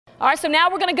All right, so now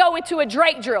we're going to go into a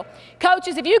Drake drill.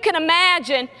 Coaches, if you can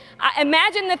imagine,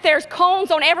 imagine that there's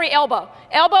cones on every elbow.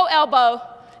 Elbow, elbow,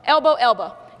 elbow,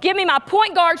 elbow. Give me my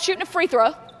point guard shooting a free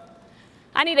throw.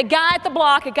 I need a guy at the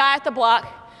block, a guy at the block,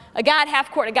 a guy at half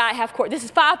court, a guy at half court. This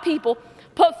is 5 people.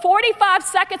 Put 45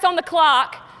 seconds on the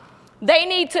clock. They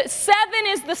need to, 7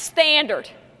 is the standard,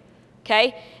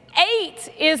 okay?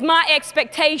 8 is my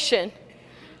expectation.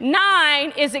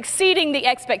 9 is exceeding the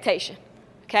expectation,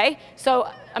 okay? So,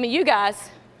 I mean, you guys,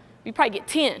 you probably get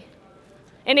 10.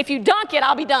 And if you dunk it,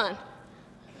 I'll be done,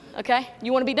 okay?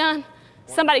 You want to be done?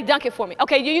 Somebody dunk it for me.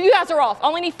 Okay, you guys are off.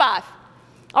 Only need 5.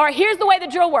 All right, here's the way the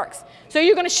drill works. So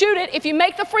you're going to shoot it. If you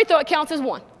make the free throw, it counts as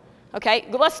 1. Okay,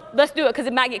 let's do it because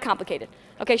it might get complicated.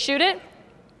 Okay, shoot it.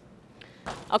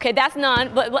 Okay, that's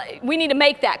none, but we need to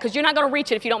make that because you're not going to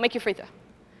reach it if you don't make your free throw.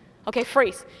 Okay,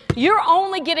 freeze. You're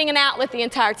only getting an outlet the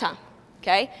entire time.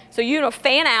 Okay, so you're going to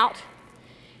fan out.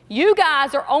 You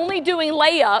guys are only doing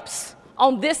layups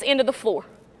on this end of the floor.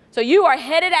 So you are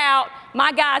headed out.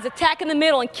 My guy's attacking the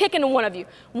middle and kicking to one of you.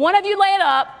 One of you lay it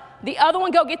up. The other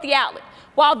one go get the outlet.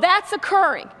 While that's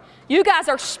occurring, you guys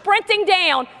are sprinting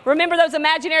down. Remember those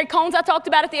imaginary cones I talked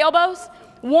about at the elbows?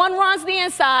 One runs the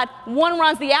inside, one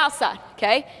runs the outside,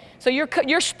 okay? So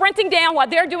you're sprinting down while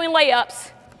they're doing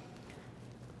layups.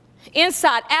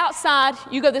 Inside, outside,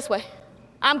 you go this way.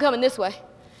 I'm coming this way.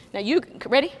 Now you,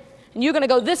 ready? And you're going to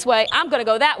go this way. I'm going to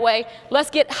go that way. Let's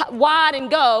get wide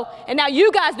and go. And now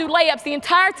you guys do layups the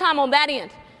entire time on that end.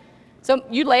 So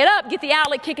you lay it up, get the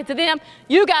outlet, kick it to them.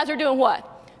 You guys are doing what?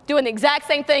 Doing the exact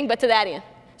same thing, but to that end.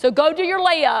 So go do your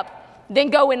layup, then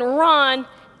go and run,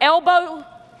 elbow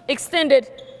extended,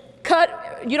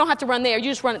 cut. You don't have to run there. You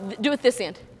just run, do it this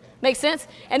end. Make sense?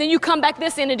 And then you come back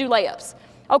this end and do layups.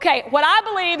 Okay, what I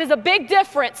believe is a big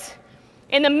difference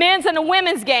in the men's and the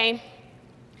women's game.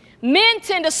 Men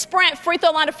tend to sprint free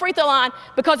throw line to free throw line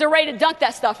because they're ready to dunk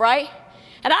that stuff, right?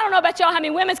 And I don't know about y'all how many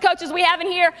women's coaches we have in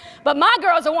here, but my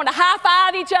girls are wanting to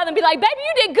high-five each other and be like, baby,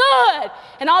 you did good,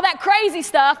 and all that crazy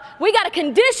stuff. We got to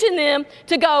condition them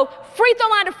to go free throw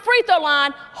line to free throw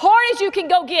line, hard as you can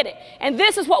go get it. And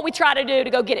this is what we try to do to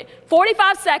go get it.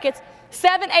 45 seconds,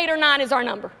 7, 8, or 9 is our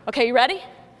number. Okay, you ready? All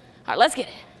right, let's get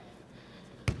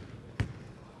it.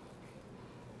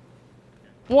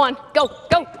 1, go,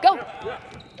 go, go.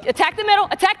 Attack the middle,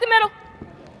 attack the middle.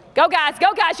 Go, guys,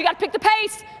 you got to pick the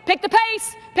pace. Pick the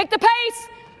pace, pick the pace.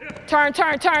 Turn,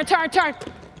 turn, turn, turn, turn.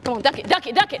 Come on, duck it, duck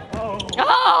it, duck it. Oh,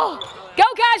 go,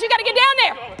 guys, you got to get down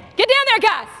there. Get down there,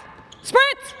 guys.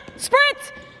 Sprint,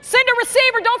 sprint. Send a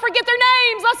receiver, don't forget their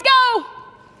names. Let's go.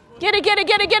 Get it, get it,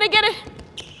 get it, get it, get it.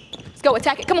 Let's go,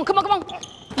 attack it. Come on, come on, come on.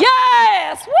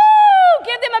 Yes, woo!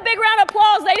 Give them a big round of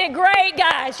applause. They did great,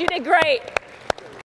 guys. You did great.